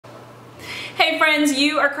Hey friends,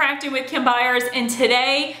 you are crafting with Kim Byers, and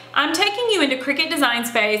today I'm taking you into Cricut Design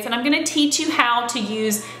Space and I'm going to teach you how to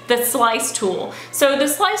use the slice tool. So the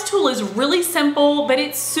slice tool is really simple, but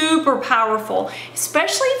it's super powerful,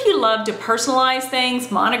 especially if you love to personalize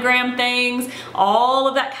things, monogram things, all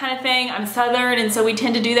of that kind of thing. I'm Southern, and so we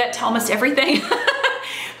tend to do that to almost everything.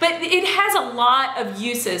 But it has a lot of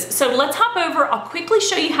uses. So let's hop over. I'll quickly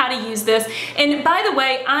show you how to use this. And by the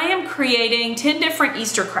way, I am creating 10 different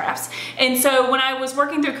Easter crafts. And so when I was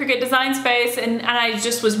working through Cricut Design Space and I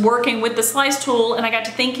just was working with the slice tool, and I got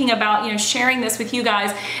to thinking about, sharing this with you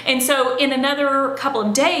guys. And so in another couple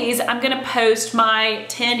of days, I'm gonna post my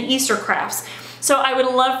 10 Easter crafts. So I would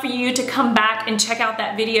love for you to come back and check out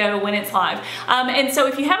that video when it's live. And so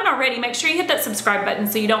if you haven't already, make sure you hit that subscribe button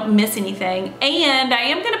so you don't miss anything. And I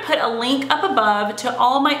am gonna put a link up above to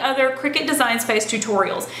all my other Cricut Design Space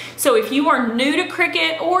tutorials. So if you are new to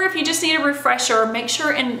Cricut, or if you just need a refresher, make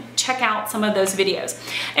sure and check out some of those videos.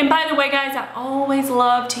 And by the way, guys, I always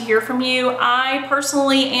love to hear from you. I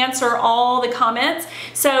personally answer all the comments.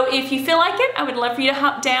 So if you feel like it, I would love for you to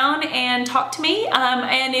hop down and talk to me.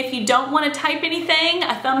 And if you don't want to type anything,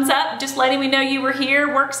 a thumbs up, just letting me know you were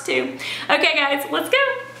here works too. Okay guys, let's go.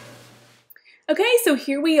 Okay, so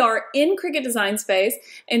here we are in Cricut Design Space,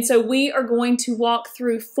 and so we are going to walk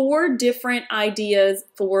through 4 different ideas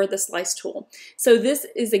for the slice tool. So this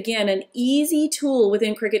is, again, an easy tool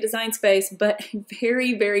within Cricut Design Space, but a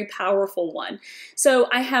very, very powerful one. So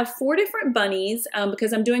I have 4 different bunnies.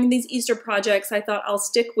 Because I'm doing these Easter projects, I thought I'll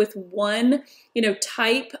stick with one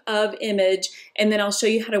type of image, and then I'll show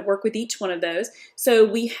you how to work with each one of those. So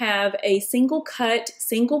we have a single cut,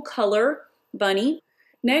 single color bunny.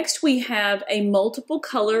 Next, we have a multiple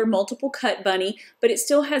color, multiple cut bunny, but it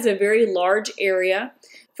still has a very large area.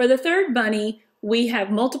 For the third bunny, we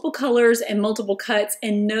have multiple colors and multiple cuts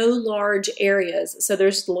and no large areas. So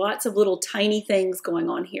there's lots of little tiny things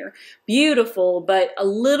going on here. Beautiful, but a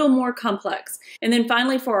little more complex. And then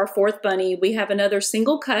finally, for our fourth bunny, we have another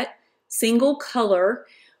single cut, single color.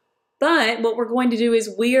 But what we're going to do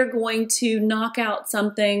is we are going to knock out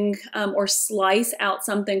something or slice out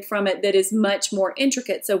something from it that is much more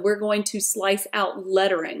intricate. So we're going to slice out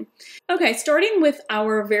lettering. Okay, starting with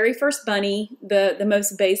our very first bunny, the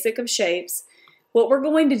most basic of shapes, what we're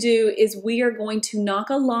going to do is we are going to knock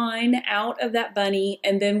a line out of that bunny,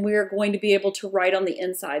 and then we're going to be able to write on the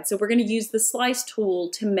inside. So we're going to use the slice tool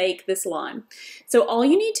to make this line. So all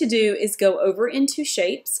you need to do is go over into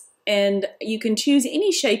shapes, and you can choose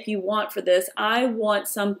any shape you want for this. I want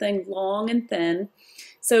something long and thin,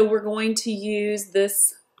 so we're going to use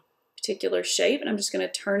this particular shape, and I'm just going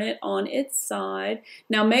to turn it on its side.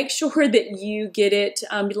 Now make sure that you get it,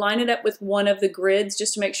 line it up with one of the grids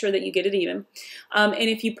just to make sure that you get it even. And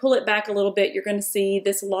if you pull it back a little bit, you're going to see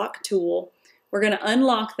this lock tool. We're going to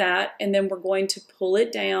unlock that, and then we're going to pull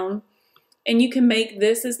it down. And you can make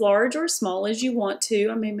this as large or small as you want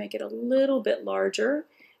to. I may make it a little bit larger.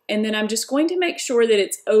 And then I'm just going to make sure that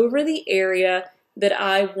it's over the area that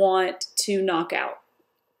I want to knock out.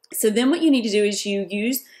 So then what you need to do is you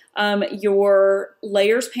use your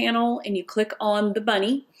layers panel, and you click on the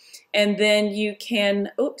bunny, and then you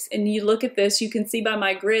can, and you look at this, you can see by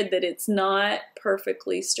my grid that it's not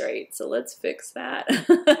perfectly straight. So let's fix that.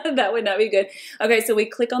 That would not be good. Okay, so we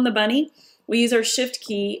click on the bunny, we use our shift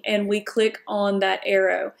key, and we click on that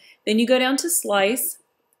arrow. Then you go down to slice,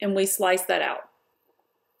 and we slice that out.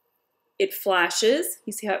 It flashes,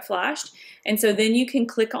 you see how it flashed? And so then you can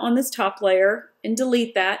click on this top layer and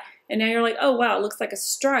delete that. And now you're like, oh wow, it looks like a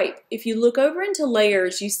stripe. If you look over into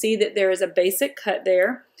layers, you see that there is a basic cut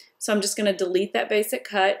there. So I'm just gonna delete that basic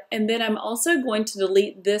cut. And then I'm also going to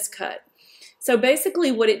delete this cut. So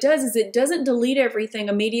basically what it does is it doesn't delete everything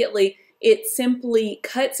immediately. It simply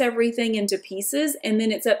cuts everything into pieces, and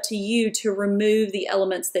then it's up to you to remove the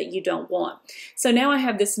elements that you don't want. So now I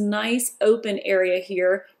have this nice open area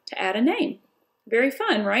here to add a name. Very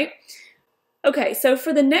fun, right? Okay, so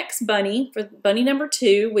for the next bunny, for bunny number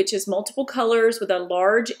 2, which is multiple colors with a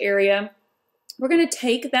large area, we're going to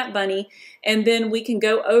take that bunny, and then we can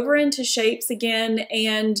go over into shapes again,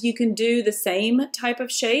 and you can do the same type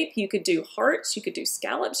of shape. You could do hearts, you could do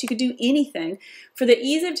scallops, you could do anything. For the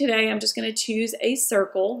ease of today, I'm just going to choose a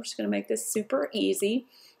circle. We're just going to make this super easy.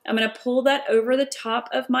 I'm going to pull that over the top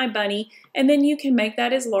of my bunny, and then you can make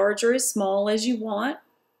that as large or as small as you want.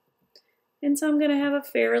 And so I'm going to have a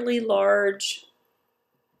fairly large,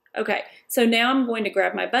 okay, so now I'm going to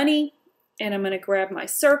grab my bunny, and I'm going to grab my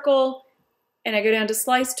circle, and I go down to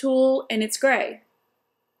slice tool, and it's gray.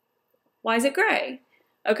 Why is it gray?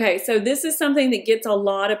 Okay, so this is something that gets a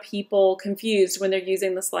lot of people confused when they're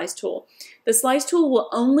using the slice tool. The slice tool will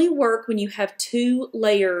only work when you have 2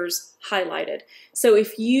 layers highlighted. So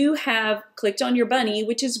if you have clicked on your bunny,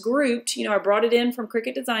 which is grouped, you know, I brought it in from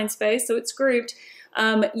Cricut Design Space, so it's grouped,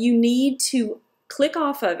 you need to click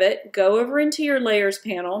off of it, go over into your layers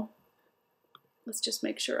panel. Let's just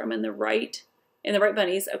make sure I'm in the right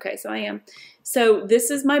bunnies. Okay, so I am. So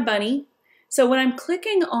this is my bunny. So when I'm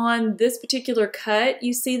clicking on this particular cut,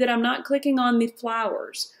 you see that I'm not clicking on the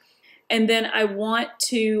flowers. And then I want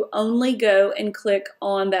to only go and click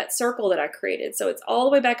on that circle that I created. So it's all the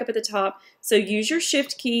way back up at the top. So use your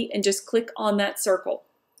shift key and just click on that circle.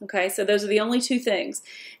 Okay, so those are the only 2 things.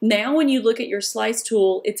 Now when you look at your slice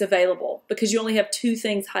tool, it's available because you only have 2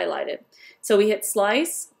 things highlighted. So we hit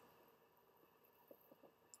slice,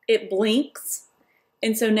 it blinks,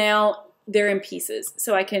 and so now they're in pieces.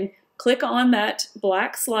 So I can click on that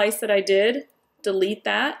black slice that I did, delete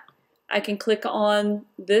that. I can click on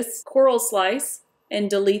this coral slice and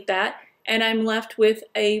delete that, and I'm left with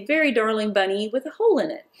a very darling bunny with a hole in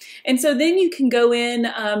it. And so then you can go in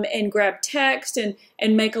and grab text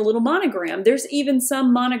and make a little monogram. There's even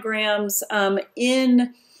some monograms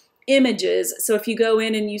in images. So if you go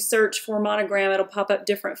in and you search for monogram, it'll pop up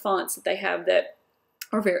different fonts that they have that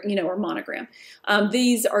are very, you know, or monogram.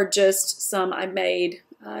 These are just some I made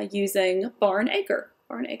using Barn Acre.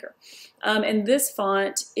 And this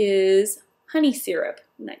font is Honey Syrup.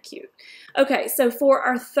 Isn't that cute? Okay, so for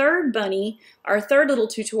our third bunny, our third little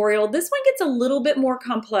tutorial, this one gets a little bit more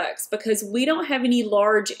complex because we don't have any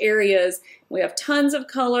large areas. We have tons of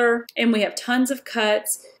color and we have tons of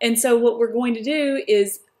cuts. And so what we're going to do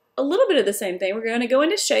is a little bit of the same thing. We're going to go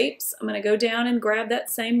into shapes. I'm going to go down and grab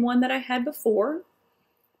that same one that I had before.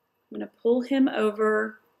 I'm going to pull him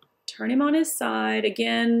over, turn him on his side.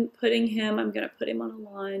 Again, I'm going to put him on a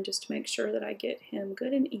line just to make sure that I get him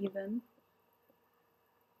good and even.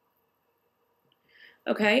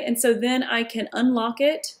 Okay, and so then I can unlock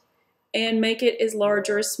it and make it as large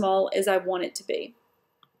or as small as I want it to be.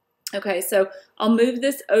 Okay, so I'll move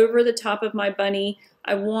this over the top of my bunny.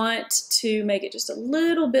 I want to make it just a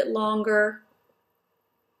little bit longer.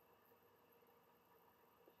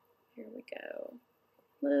 Here we go.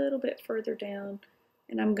 A little bit further down,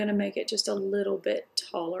 and I'm going to make it just a little bit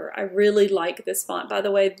taller. I really like this font. By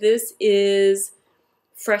the way, this is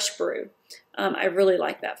Fresh Brew. I really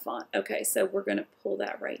like that font. Okay, so we're going to pull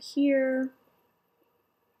that right here.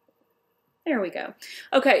 There we go.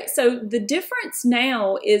 Okay, so the difference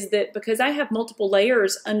now is that because I have multiple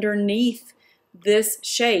layers underneath this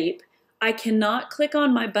shape, I cannot click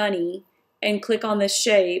on my bunny and click on this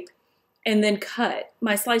shape and then cut.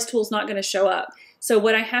 My slice tool is not going to show up. So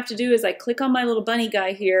what I have to do is I click on my little bunny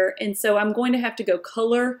guy here, and so I'm going to have to go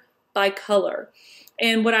color by color.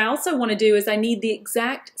 And what I also want to do is I need the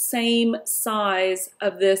exact same size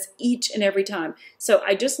of this each and every time. So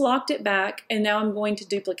I just locked it back, and now I'm going to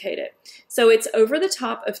duplicate it. So it's over the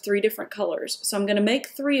top of 3 different colors. So I'm going to make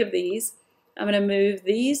 3 of these. I'm going to move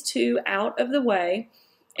these 2 out of the way,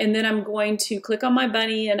 and then I'm going to click on my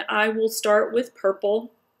bunny, and I will start with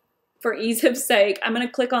purple. For ease of sake, I'm going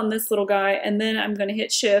to click on this little guy, and then I'm going to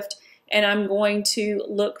hit shift, and I'm going to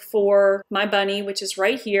look for my bunny, which is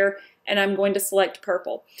right here, and I'm going to select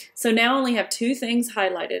purple. So now I only have 2 things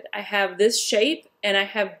highlighted. I have this shape, and I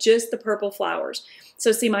have just the purple flowers.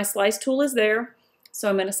 So see, my slice tool is there. So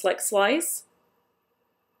I'm going to select slice.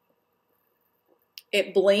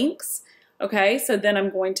 It blinks. Okay, so then I'm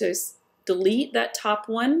going to delete that top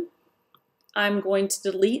one. I'm going to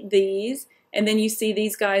delete these. And then you see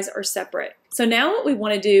these guys are separate. So now what we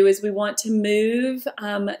want to do is we want to move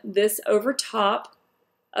this over top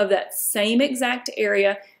of that same exact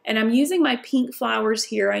area. And I'm using my pink flowers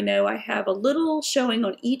here. I know I have a little showing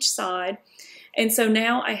on each side. And so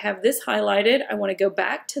now I have this highlighted. I want to go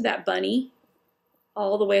back to that bunny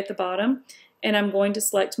all the way at the bottom. And I'm going to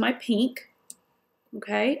select my pink.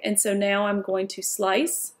 Okay, and so now I'm going to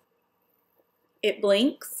slice. It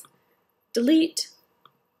blinks. Delete.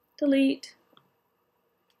 Delete.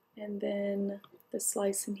 And then the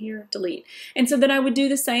slice in here, delete. And so then I would do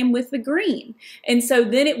the same with the green. And so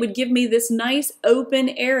then it would give me this nice open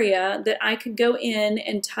area that I could go in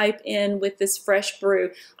and type in with this Fresh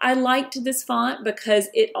Brew. I liked this font because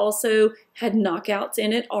it also had knockouts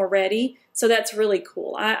in it already. So that's really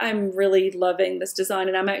cool. I'm really loving this design,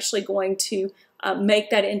 and I'm actually going to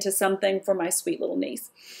make that into something for my sweet little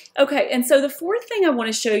niece. Okay, and so the fourth thing I want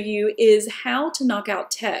to show you is how to knock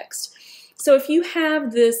out text. So if you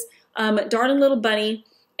have this darling little bunny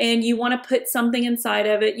and you want to put something inside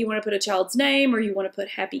of it, you want to put a child's name or you want to put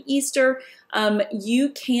Happy Easter, you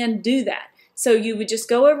can do that. So you would just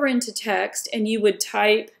go over into text and you would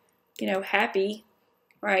type, you know, happy,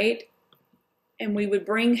 right? And we would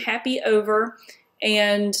bring happy over,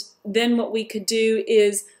 and then what we could do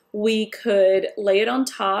is we could lay it on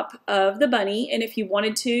top of the bunny, and if you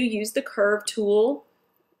wanted to, use the curve tool,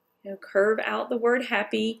 you know, curve out the word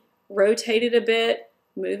happy, rotate it a bit,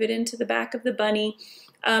 move it into the back of the bunny,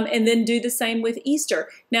 and then do the same with Easter.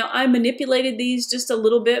 Now I manipulated these just a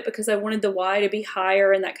little bit because I wanted the Y to be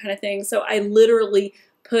higher and that kind of thing, so I literally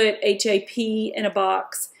put HAP in a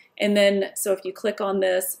box, and then so if you click on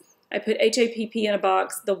this, I put HAPP in a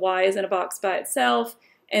box, the Y is in a box by itself,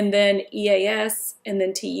 and then EAS, and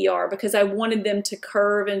then TER, because I wanted them to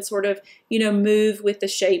curve and sort of, you know, move with the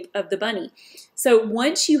shape of the bunny. So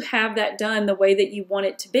once you have that done the way that you want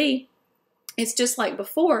it to be, it's just like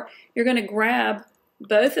before. You're going to grab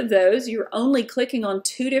both of those. You're only clicking on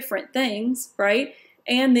two different things, right?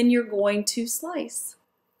 And then you're going to slice.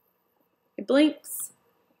 It blinks.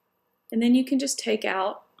 And then you can just take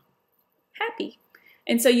out happy.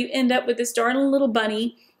 And so you end up with this darling little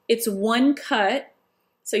bunny. It's one cut.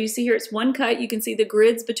 So you see here it's one cut. You can see the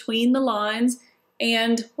grids between the lines,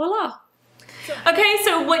 and voila. Okay,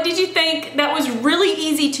 so what did you think? That was really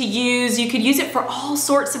easy to use. You could use it for all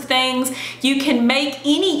sorts of things. You can make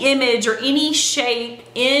any image or any shape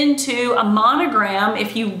into a monogram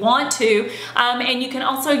if you want to, and you can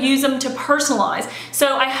also use them to personalize.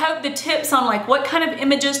 So I hope the tips on like what kind of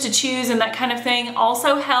images to choose and that kind of thing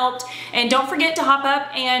also helped. And don't forget to hop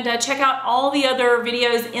up and check out all the other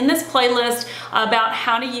videos in this playlist about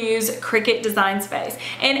how to use Cricut Design Space.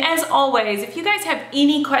 And as always, if you guys have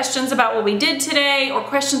any questions about what we did today or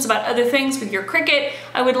questions about other things with your Cricut,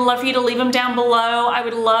 I would love for you to leave them down below. I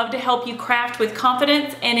would love to help you craft with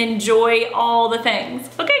confidence and enjoy all the things.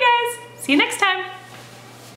 Okay guys, see you next time.